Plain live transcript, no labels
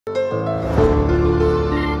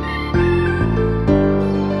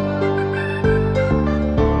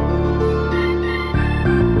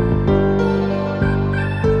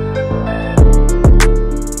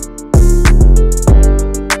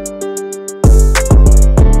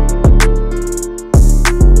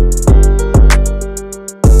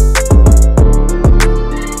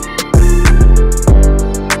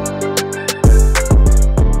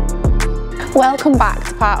back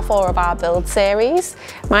to part 4 of our build series.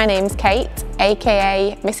 My name's Kate,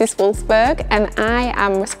 aka Mrs. Wolfsburg, and I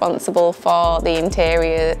am responsible for the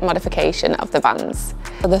interior modification of the vans.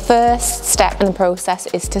 The first step in the process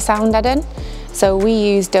is to sound deaden. So we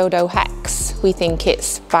use Dodo Hex. We think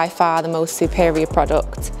it's by far the most superior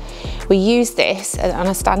product. We use this on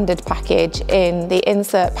a standard package in the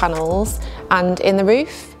insert panels and in the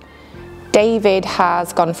roof. David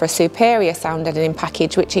has gone for a superior sound deadening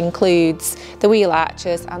package, which includes the wheel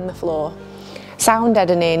arches and the floor. Sound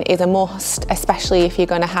deadening is a must, especially if you're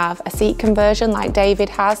going to have a seat conversion like David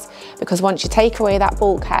has, because once you take away that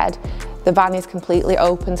bulkhead, the van is completely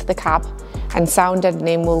open to the cab, and sound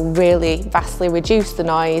deadening will really vastly reduce the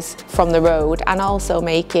noise from the road and also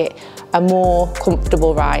make it a more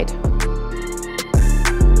comfortable ride.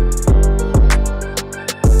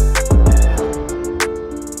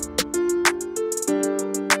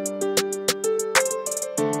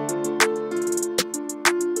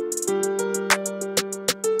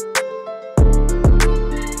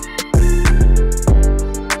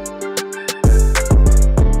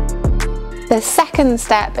 The second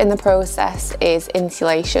step in the process is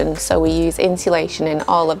insulation. So we use insulation in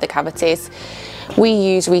all of the cavities. We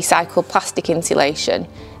use recycled plastic insulation.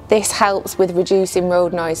 This helps with reducing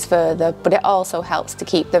road noise further, but it also helps to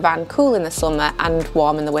keep the van cool in the summer and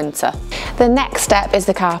warm in the winter. The next step is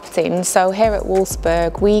the carpeting. So here at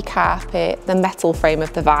Wolfsburg, we carpet the metal frame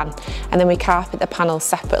of the van, and then we carpet the panels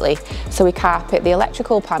separately. So we carpet the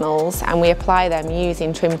electrical panels and we apply them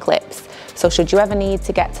using trim clips. So should you ever need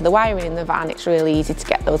to get to the wiring in the van, it's really easy to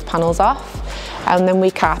get those panels off. And then we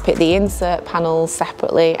carpet the insert panels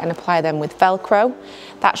separately and apply them with Velcro.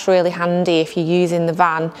 That's really handy if you're using the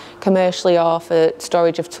van commercially or for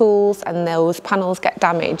storage of tools and those panels get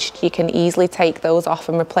damaged. You can easily take those off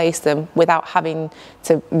and replace them without having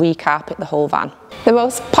to recarpet the whole van. The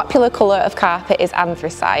most popular colour of carpet is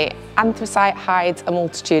anthracite. Anthracite hides a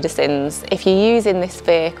multitude of sins. If you're using this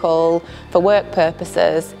vehicle for work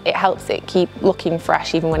purposes, it helps it keep looking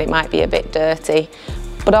fresh even when it might be a bit dirty.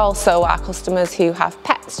 But also our customers who have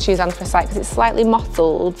pets choose anthracite because it's slightly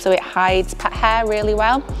mottled, so it hides pet hair really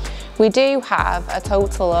well. We do have a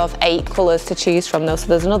total of 8 colours to choose from though, so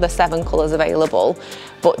there's another 7 colours available.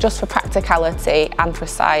 But just for practicality,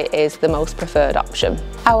 anthracite is the most preferred option.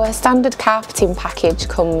 Our standard carpeting package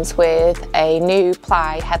comes with a new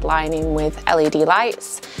ply headlining with LED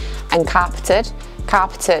lights and carpeted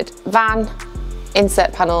van,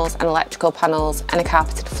 insert panels and electrical panels, and a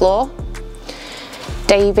carpeted floor.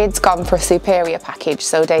 David's gone for a superior package,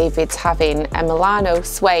 so David's having a Milano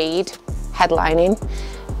suede headlining,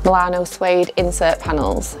 Milano suede insert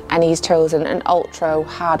panels, and he's chosen an Ultra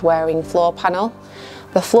hard-wearing floor panel.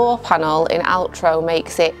 The floor panel in Ultra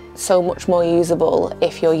makes it so much more usable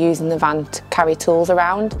if you're using the van to carry tools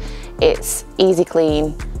around. It's easy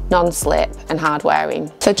clean, non-slip and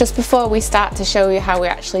hard-wearing. So just before we start to show you how we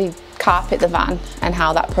actually carpet the van and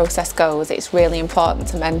how that process goes, it's really important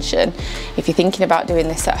to mention, if you're thinking about doing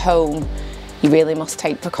this at home, you really must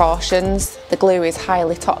take precautions. The glue is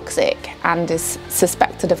highly toxic and is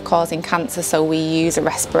suspected of causing cancer, so we use a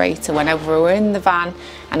respirator whenever we're in the van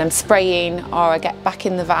and I'm spraying, or I get back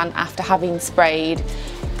in the van after having sprayed,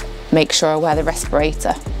 make sure I wear the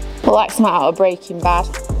respirator. Well, that's not out of Breaking Bad.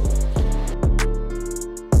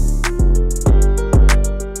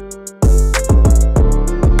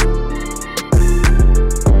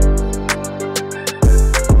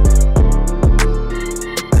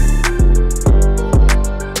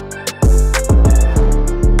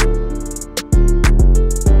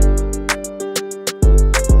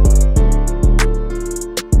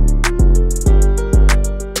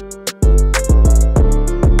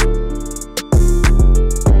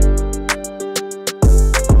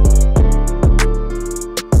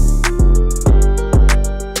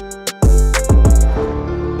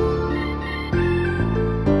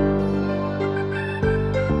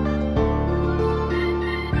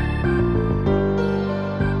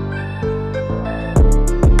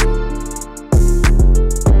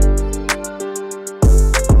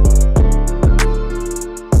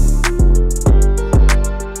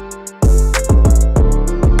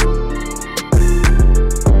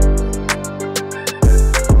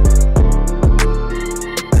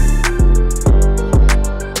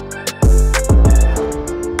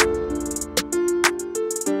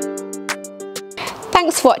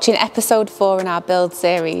 Thanks for watching episode 4 in our build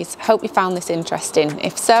series. Hope you found this interesting.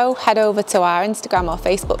 If so, head over to our Instagram or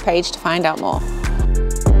Facebook page to find out more.